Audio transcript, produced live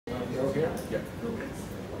go here? Yeah.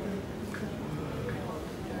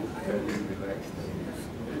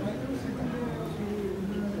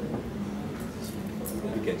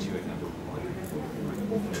 We get you again.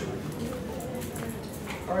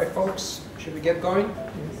 All right, folks, should we get going?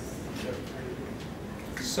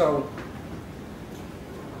 So,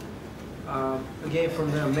 again,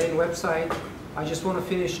 from the main website, I just want to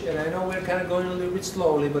finish, and I know we're kind of going a little bit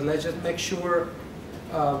slowly, but let's just make sure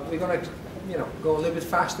we're going to, go a little bit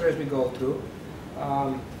faster as we go through.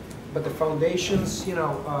 But the foundations,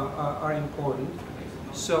 are important.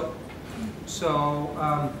 So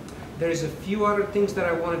there's a few other things that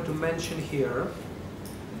I wanted to mention here.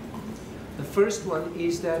 The first one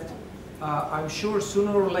is that I'm sure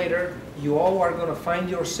sooner or later you all are going to find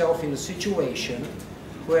yourself in a situation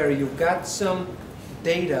where you've got some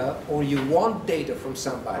data or you want data from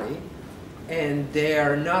somebody and they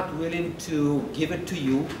are not willing to give it to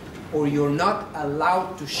you, or you're not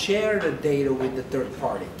allowed to share the data with the third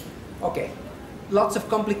party. Okay, lots of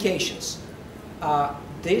complications.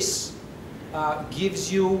 This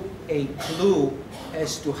gives you a clue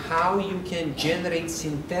as to how you can generate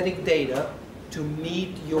synthetic data to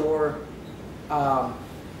meet your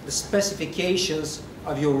the specifications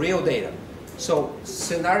of your real data. So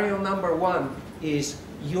scenario number one is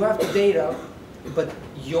you have the data, but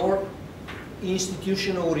your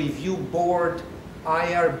institutional review board,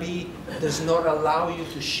 IRB, does not allow you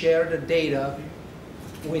to share the data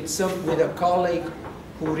with a colleague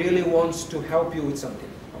who really wants to help you with something,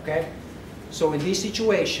 okay? So in these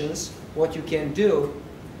situations, what you can do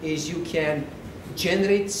is you can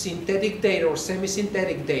generate synthetic data or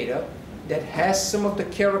semi-synthetic data that has some of the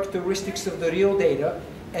characteristics of the real data,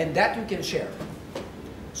 and that you can share.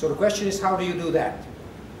 So the question is, how do you do that?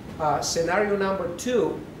 Scenario number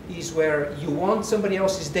two is where you want somebody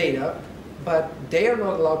else's data, but they are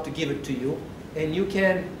not allowed to give it to you, and you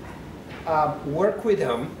can work with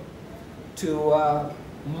them to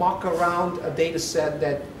mock around a data set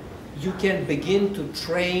that you can begin to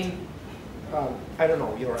train, I don't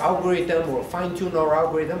know, your algorithm or fine-tune our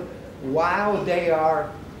algorithm while they are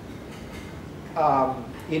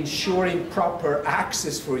ensuring proper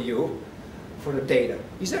access for you for the data.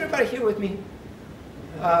 Is everybody here with me?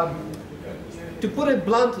 To put it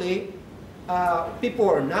bluntly, people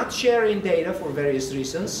are not sharing data for various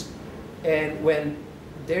reasons, and when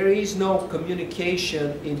there is no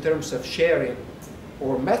communication in terms of sharing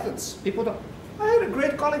or methods, people don't. I had a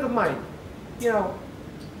great colleague of mine,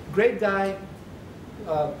 great guy,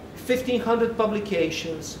 1,500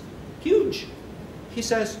 publications, huge. He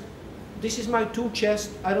says, this is my tool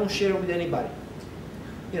chest, I don't share with anybody.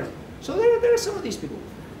 So there are some of these people.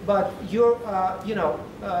 But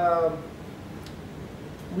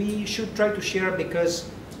we should try to share because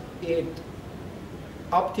it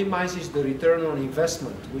optimizes the return on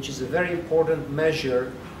investment, which is a very important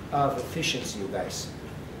measure of efficiency, you guys.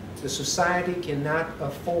 The society cannot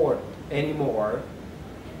afford anymore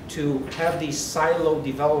to have these silo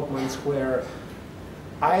developments where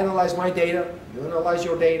I analyze my data, you analyze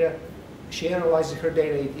your data, she analyzes her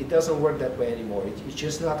data. It doesn't work that way anymore. It's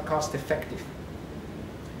just not cost effective.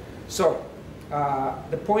 So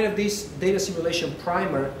the point of this data simulation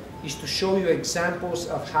primer is to show you examples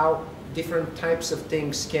of how different types of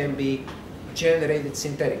things can be generated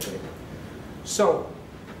synthetically. So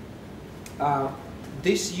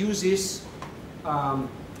this uses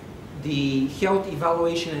the health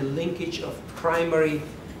evaluation and linkage of primary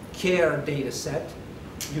care data set.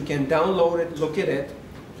 You can download it, look at it,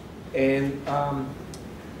 and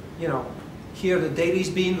here the data is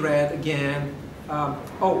being read again.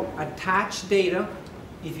 Attached data.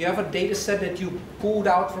 If you have a data set that you pulled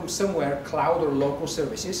out from somewhere, cloud or local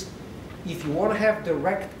services, if you want to have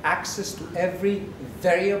direct access to every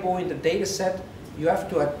variable in the data set, you have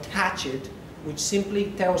to attach it, which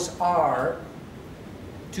simply tells R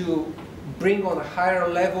to bring on a higher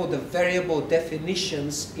level the variable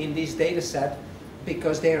definitions in this data set,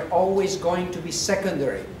 because they're always going to be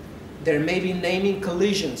secondary. There may be naming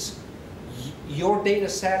collisions. Your data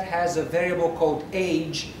set has a variable called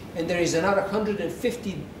age, and there is another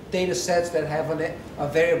 150 data sets that have a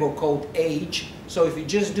variable called age. So if you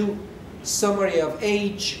just do summary of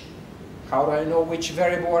age, how do I know which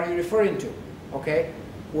variable are you referring to? Okay?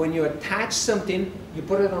 When you attach something, you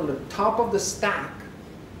put it on the top of the stack,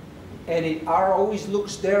 and it R always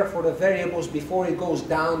looks there for the variables before it goes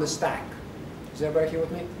down the stack. Is everybody here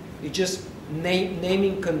with me? It just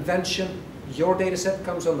naming convention, your data set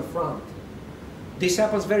comes on the front. This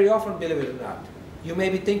happens very often, believe it or not. You may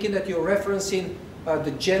be thinking that you're referencing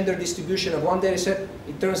the gender distribution of one data set.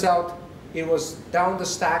 It turns out it was down the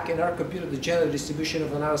stack in our computer, the gender distribution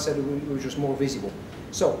of another set, which was more visible.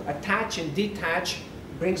 So attach and detach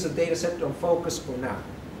brings the data set on focus for now.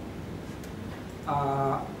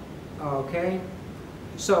 Okay,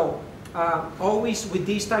 so always with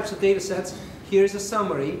these types of data sets, here's a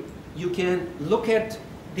summary. You can look at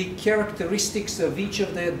the characteristics of each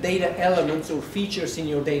of the data elements or features in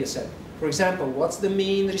your data set. For example, what's the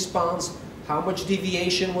mean response? How much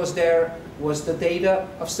deviation was there? Was the data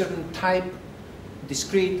of certain type,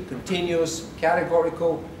 discrete, continuous,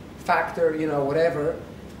 categorical, factor, you know, whatever?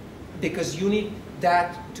 Because you need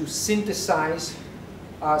that to synthesize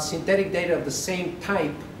synthetic data of the same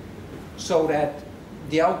type so that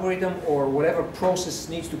the algorithm or whatever process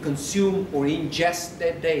needs to consume or ingest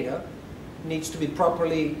that data needs to be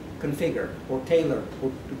properly configured or tailored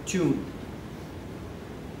or tuned.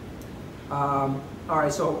 All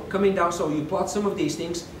right, so coming down, so you plot some of these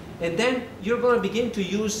things, and then you're going to begin to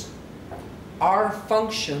use R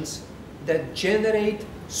functions that generate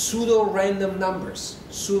pseudo-random numbers,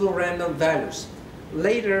 pseudo-random values.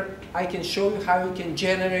 Later, I can show you how you can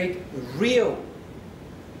generate real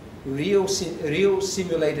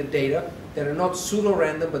simulated data that are not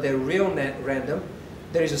pseudo-random, but they're real random.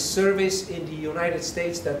 There is a service in the United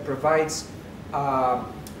States that provides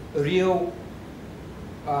real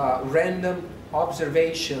random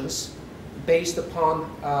observations based upon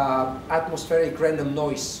atmospheric random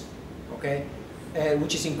noise, okay?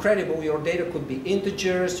 Which is incredible. Your data could be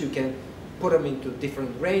integers, you can put them into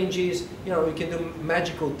different ranges, you know, you can do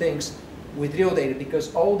magical things with real data,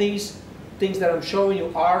 because all these things that I'm showing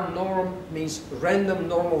you are norm, means random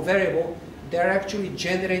normal variable. They're actually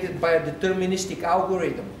generated by a deterministic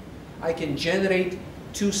algorithm. I can generate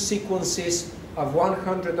two sequences of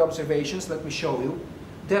 100 observations, let me show you,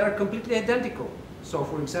 that are completely identical. So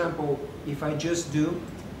for example, if I just do,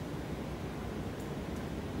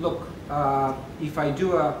 look, if I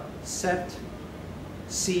do a set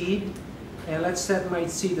seed, and let's set my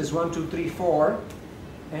seed as 1, 2, 3, 4,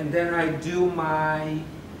 and then I do my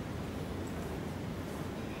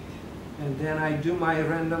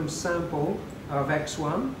random sample of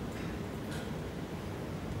x1,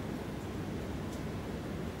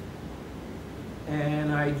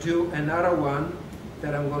 and I do another one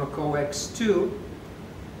that I'm going to call x2,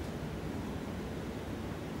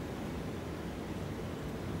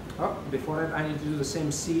 oh, before that I need to do the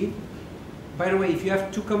same seed. By the way, if you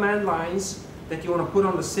have two command lines that you want to put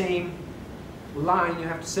on the same line, you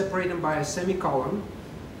have to separate them by a semicolon.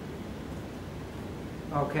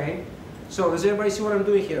 Okay, so does everybody see what I'm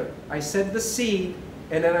doing here? I set the seed,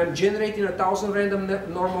 and then I'm generating 1,000 random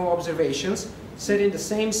normal observations, setting the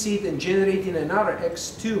same seed and generating another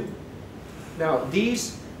x2. Now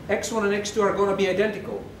these x1 and x2 are going to be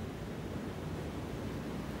identical.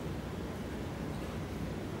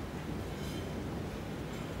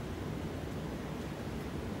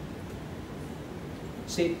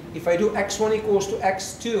 See, if I do x1 equals to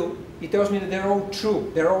x2, it tells me that they're all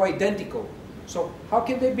true, they're all identical. So how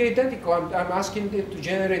can they be identical? I'm asking it to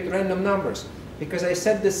generate random numbers, because I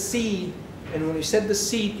set the seed, and when you set the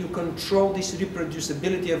seed, you control this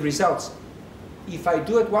reproducibility of results. If I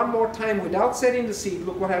do it one more time without setting the seed,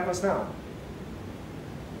 look what happens now.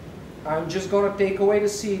 I'm just going to take away the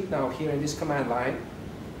seed now here in this command line,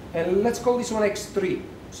 and let's call this one x3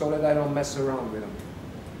 so that I don't mess around with them.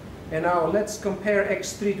 And now let's compare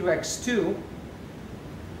x3 to x2.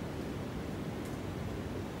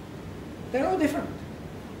 They're all different.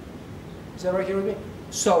 Is that right here with me?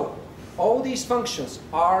 So all these functions,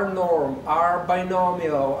 R norm, R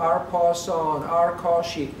binomial, R Poisson, R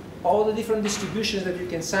Cauchy, all the different distributions that you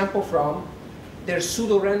can sample from, they're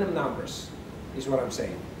pseudo-random numbers, is what I'm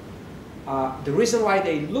saying. The reason why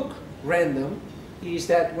they look random is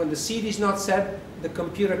that when the seed is not set, the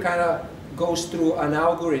computer kind of goes through an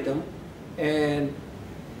algorithm, and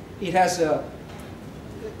it has a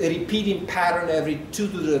repeating pattern every 2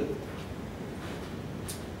 to the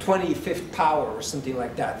 25th power or something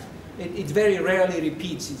like that. It very rarely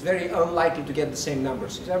repeats. It's very unlikely to get the same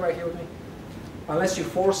numbers. Is that right here with me? Unless you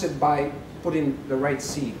force it by putting the right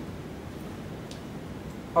seed.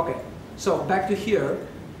 Okay, so back to here.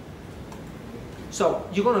 So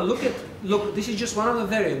you're going to look, this is just one of the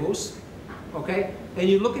variables, okay? And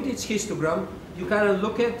you look at its histogram, you kind of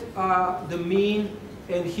look at the mean,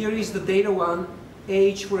 and here is the data one.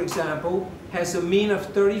 Age, for example, has a mean of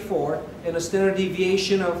 34 and a standard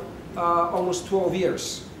deviation of almost 12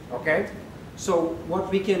 years, okay? So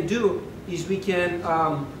what we can do is we can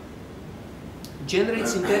generate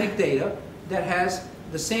synthetic data that has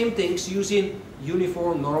the same things using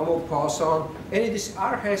uniform, normal, Poisson, and this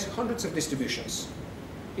R has hundreds of distributions.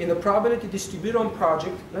 In the probability distributome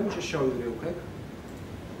project, let me just show you real quick.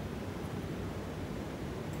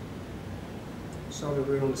 so that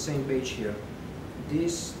we're on the same page here.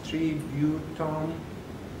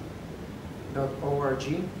 Distributome.org.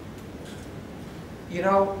 You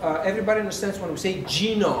know, everybody understands when we say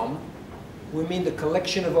genome, we mean the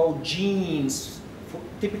collection of all genes,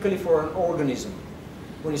 typically for an organism.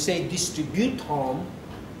 When you say distributome,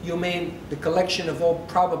 you mean the collection of all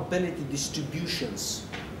probability distributions.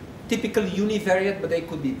 Typically univariate, but they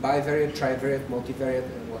could be bivariate, trivariate, multivariate,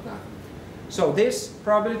 and whatnot. So this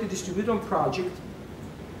probability distributome project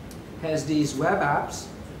has these web apps,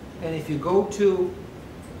 and if you go to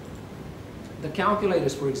the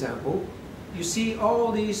calculators, for example, you see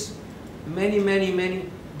all these many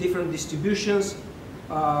different distributions.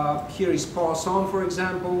 Here is Poisson, for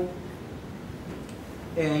example,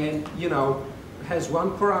 and you know, has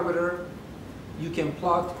one parameter. You can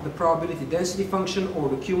plot the probability density function or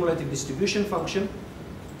the cumulative distribution function.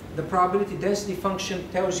 The probability density function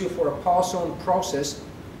tells you for a Poisson process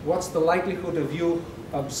what's the likelihood of you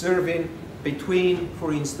observing between,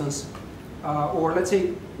 for instance, or let's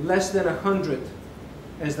say less than 100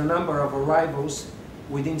 as the number of arrivals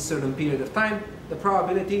within a certain period of time. The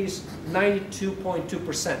probability is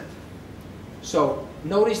 92.2%. So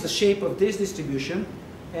notice the shape of this distribution,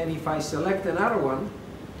 and if I select another one,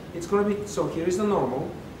 it's going to be, so here is the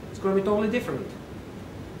normal, it's going to be totally different.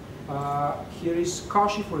 Here is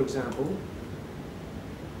Cauchy, for example.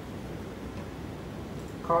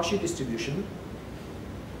 Cauchy distribution.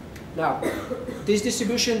 Now, this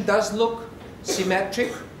distribution does look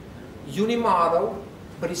symmetric, unimodal,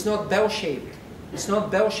 but it's not bell-shaped. It's not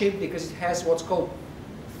bell-shaped because it has what's called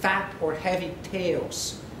fat or heavy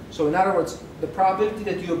tails. So in other words, the probability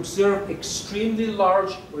that you observe extremely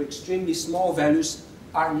large or extremely small values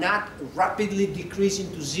are not rapidly decreasing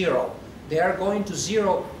to zero. They are going to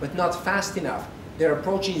zero, but not fast enough. They're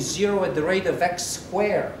approaching zero at the rate of x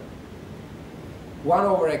squared. 1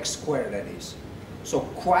 over x squared, that is. So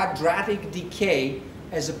quadratic decay,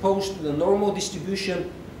 as opposed to the normal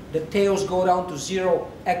distribution, the tails go down to zero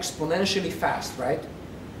exponentially fast, right?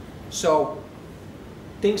 So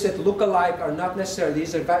things that look alike are not necessarily,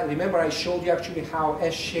 these are, remember I showed you actually how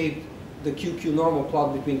S-shaped the QQ normal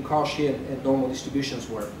plot between Cauchy and normal distributions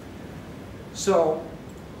were. So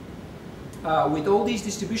with all these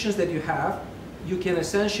distributions that you have, you can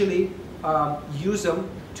essentially use them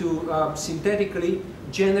to synthetically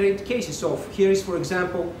generate cases. So here is, for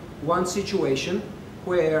example, one situation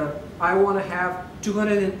where I want to have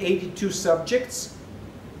 282 subjects,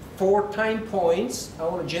 4 time points. I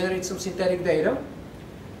want to generate some synthetic data.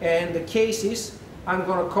 And the cases, I'm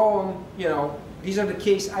going to call them, you know, these are the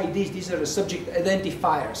case IDs, these are the subject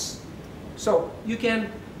identifiers. So you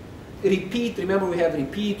can repeat, remember we have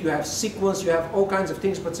repeat, you have sequence, you have all kinds of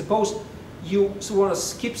things, but suppose you want to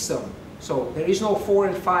skip some. So there is no 4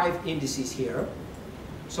 and 5 indices here.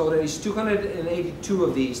 So there is 282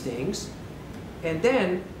 of these things. And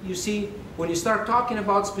then you see, when you start talking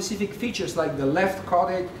about specific features like the left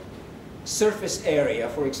caudate surface area,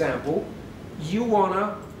 for example, you want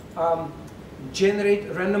to generate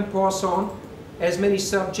random Poisson, as many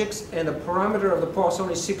subjects, and the parameter of the Poisson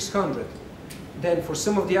is 600. Then for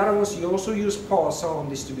some of the other ones, you also use Poisson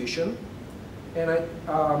distribution. And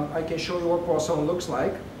I can show you what Poisson looks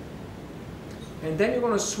like. And then you're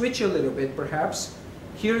going to switch a little bit, perhaps.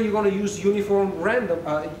 Here you're going to use uniform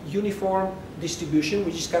uniform distribution,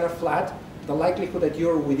 which is kind of flat. The likelihood that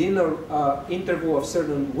you're within an interval of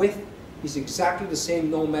certain width is exactly the same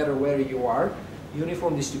no matter where you are.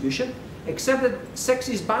 Uniform distribution, except that sex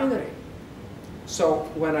is binary. So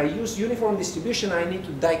when I use uniform distribution, I need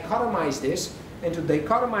to dichotomize this. And to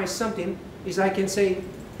dichotomize something is I can say,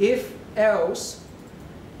 if else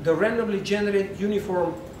the randomly generated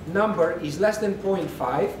uniform number is less than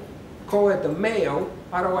 0.5, call it the male,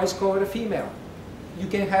 otherwise call it a female. You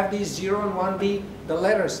can have these 0 and 1 be the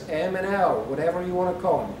letters M and L, whatever you want to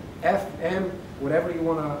call them, F, M, whatever you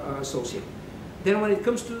want to associate. Then when it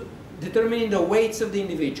comes to determining the weights of the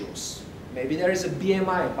individuals, maybe there is a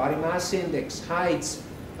BMI, body mass index, heights,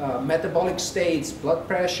 metabolic states, blood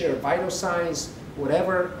pressure, vital signs,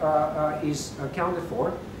 whatever is accounted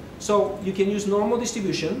for. So you can use normal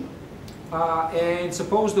distribution, and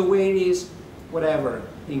suppose the weight is whatever,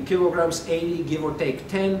 in kilograms 80, give or take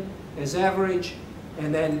 10 as average,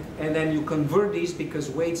 and then you convert these because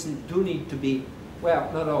weights do need to be, well,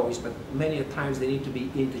 not always, but many a times they need to be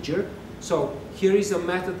integer. So here is a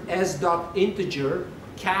method s.integer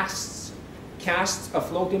casts a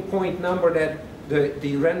floating point number that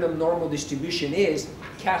the random normal distribution is,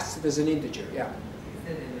 casts it as an integer. Yeah. Is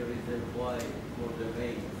there any reason why for the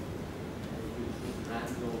weight you choose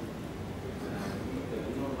random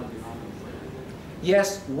normal distribution?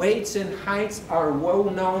 Yes, weights and heights are well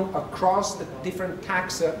known across the different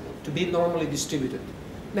taxa to be normally distributed.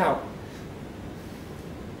 Now,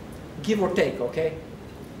 give or take, okay?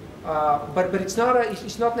 But it's not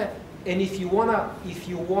that. And if you want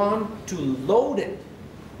to load it,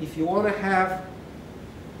 if you want to have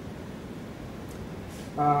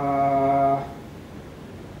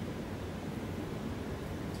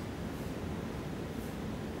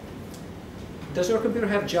does your computer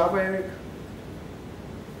have Java, Eric?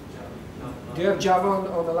 Do you have Java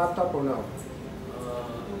on the laptop or no?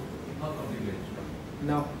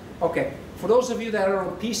 No? Okay. For those of you that are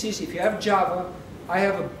on PCs, if you have Java, I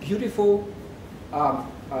have a beautiful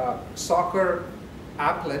soccer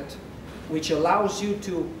applet which allows you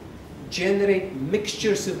to generate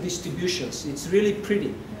mixtures of distributions. It's really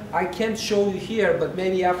pretty. I can't show you here, but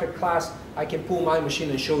maybe after class I can pull my machine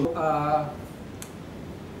and show you.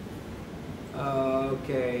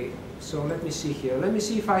 Okay, so let me see here. Let me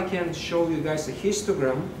see if I can show you guys a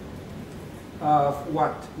histogram of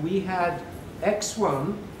what we had.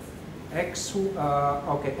 X1,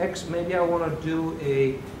 okay, X. Maybe I want to do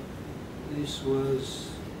a. This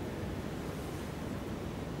was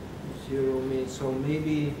 0 mean, so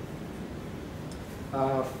maybe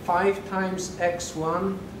 5 times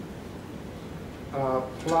X1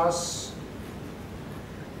 plus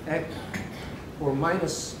X or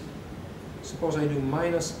minus. Suppose I do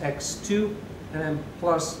minus X2 and then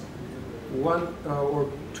plus 1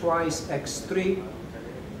 or twice X3.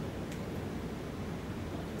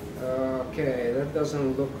 Okay, that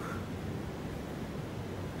doesn't look.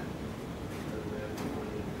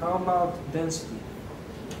 How about density?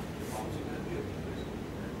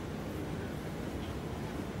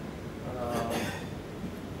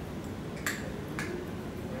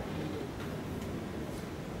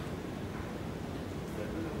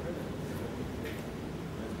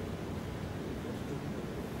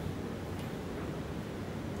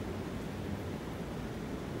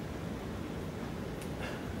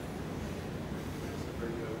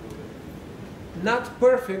 Not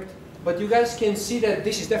perfect, but you guys can see that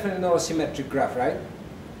this is definitely not a symmetric graph, right?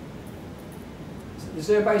 Does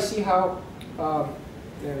everybody see how?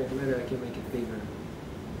 Maybe I can make it bigger.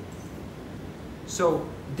 So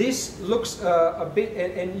this looks a bit,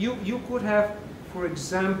 and you could have, for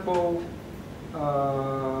example,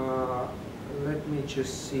 let me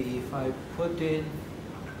just see if I put in.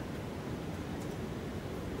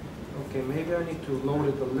 Okay, maybe I need to load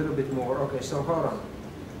it a little bit more. Okay, so hold on.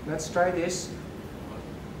 Let's try this.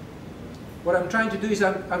 What I'm trying to do is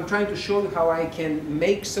I'm trying to show you how I can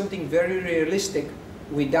make something very realistic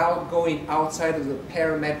without going outside of the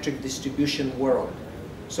parametric distribution world.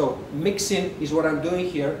 So mixing is what I'm doing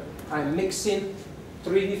here. I'm mixing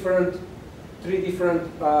three different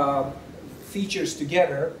features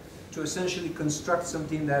together to essentially construct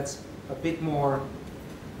something that's a bit more.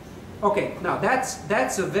 Okay, now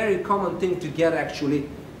that's a very common thing to get actually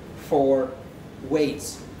for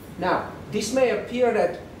weights. Now this may appear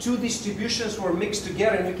that two distributions were mixed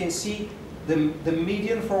together, and you can see the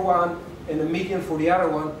median for one and the median for the other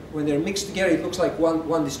one. When they're mixed together, it looks like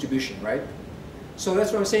one distribution, right? So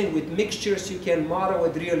that's what I'm saying. With mixtures, you can model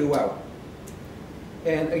it really well.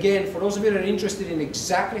 And again, for those of you that are interested in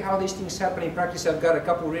exactly how these things happen in practice, I've got a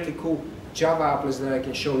couple really cool Java applets that I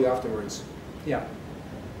can show you afterwards. Yeah.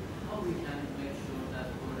 How we can make sure that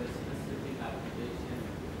for a specific application,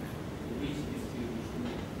 which distribution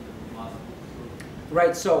must be?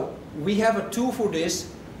 Right, so we have a tool for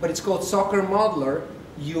this, but it's called Soccer Modeler.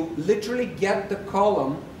 You literally get the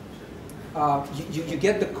column, you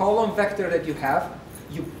get the column vector that you have,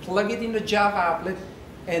 you plug it in the Java applet,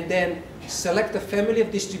 and then select a family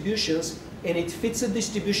of distributions, and it fits a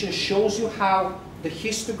distribution, shows you how the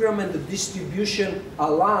histogram and the distribution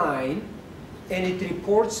align, and it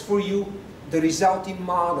reports for you the resulting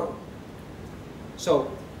model.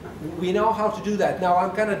 So we know how to do that. Now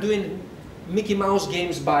I'm kind of doing Mickey Mouse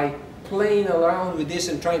games by playing around with this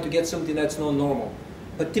and trying to get something that's not normal.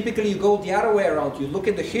 But typically you go the other way around. You look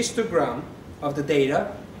at the histogram of the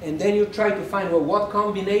data, and then you try to find, well, what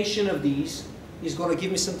combination of these is going to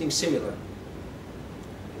give me something similar.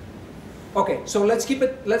 Okay, so let's keep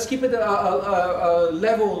it a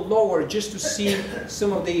level lower just to see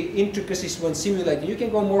some of the intricacies when simulating. You can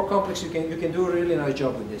go more complex. You can do a really nice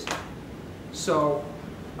job with this. So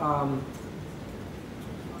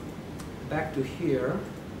back to here.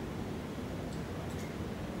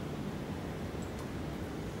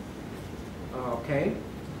 Okay.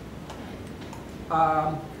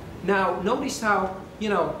 Now notice how, you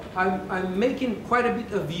know, I'm making quite a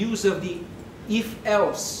bit of use of the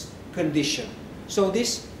if-else condition. So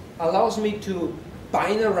this allows me to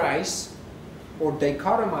binarize or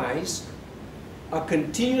dichotomize a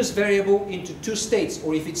continuous variable into two states,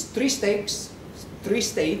 or if it's three states,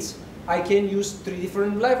 I can use three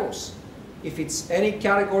different levels. If it's any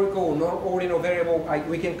categorical or non-ordinal variable,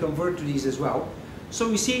 we can convert to these as well. So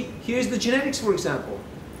you see, here's the genetics, for example.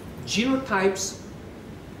 Genotypes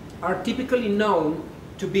are typically known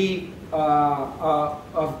to be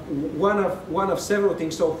one of several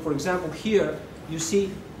things. So, for example, here you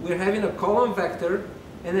see we're having a column vector,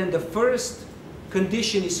 and then the first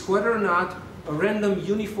condition is whether or not a random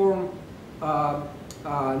uniform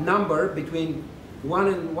number between 1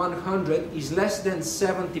 and 100 is less than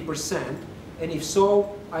 70%, and if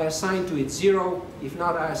so, I assign to it 0, if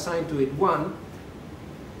not, I assign to it 1,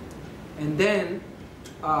 and then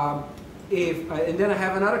and then I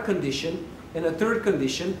have another condition and a third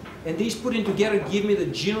condition, and these put in together give me the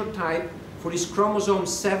genotype for this chromosome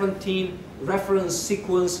 17 reference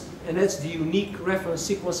sequence, and that's the unique reference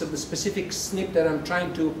sequence of the specific SNP that I'm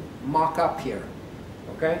trying to mock up here.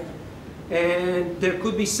 Okay? And there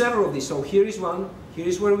could be several of these. So here is one. Here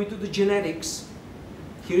is where we do the genetics.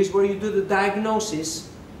 Here is where you do the diagnosis.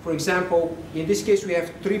 For example, in this case we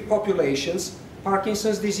have three populations: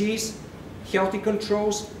 Parkinson's disease, healthy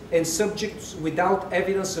controls, and subjects without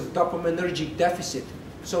evidence of dopaminergic deficit.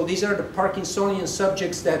 So these are the Parkinsonian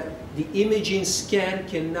subjects that the imaging scan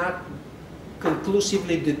cannot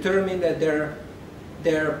conclusively determine that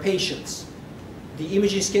they're patients. The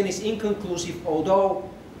imaging scan is inconclusive, although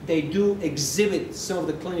they do exhibit some of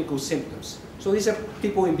the clinical symptoms. So these are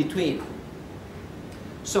people in between.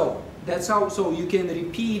 So that's how, so you can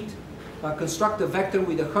repeat, construct a vector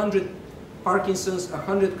with 100 Parkinson's,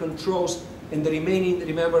 100 controls, and the remaining,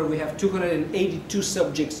 remember, we have 282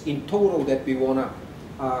 subjects in total that we want to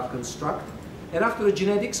construct. And after the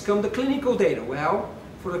genetics come the clinical data. Well,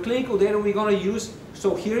 for the clinical data we're going to use,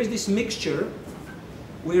 so here is this mixture.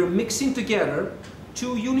 We're mixing together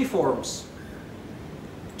two uniform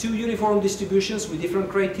distributions with different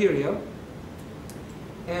criteria.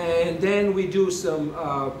 And then we do some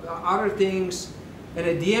other things. And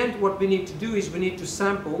at the end, what we need to do is we need to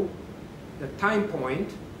sample the time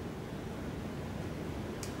point.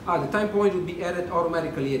 The time point will be added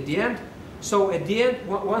automatically at the end. So at the end,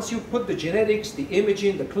 once you put the genetics, the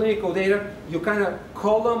imaging, the clinical data, you kind of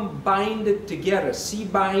column bind it together.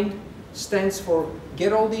 C-bind stands for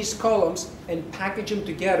get all these columns and package them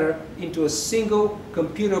together into a single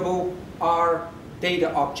computable R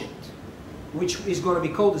data object, which is going to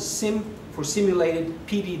be called a sim for simulated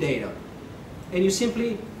PD data. And you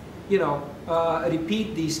simply,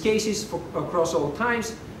 repeat these cases across all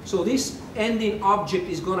times. So this ending object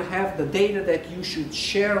is going to have the data that you should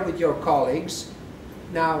share with your colleagues.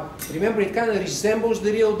 Now, remember, it kind of resembles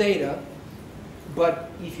the real data, but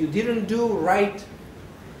if you didn't do right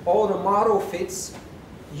all the model fits,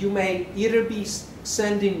 you may either be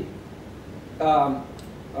sending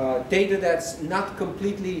data that's not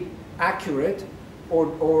completely accurate,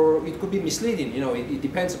 or it could be misleading. It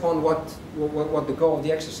depends upon what the goal of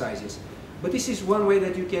the exercise is. But this is one way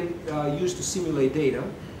that you can use to simulate data.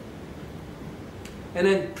 And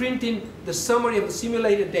then printing the summary of the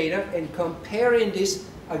simulated data and comparing this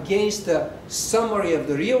against the summary of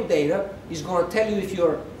the real data is going to tell you if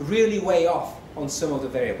you're really way off on some of the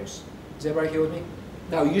variables. Is everybody here with me?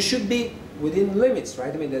 Now, you should be within limits,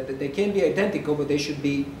 right? I mean, they can be identical, but they should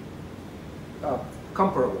be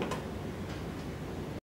comparable.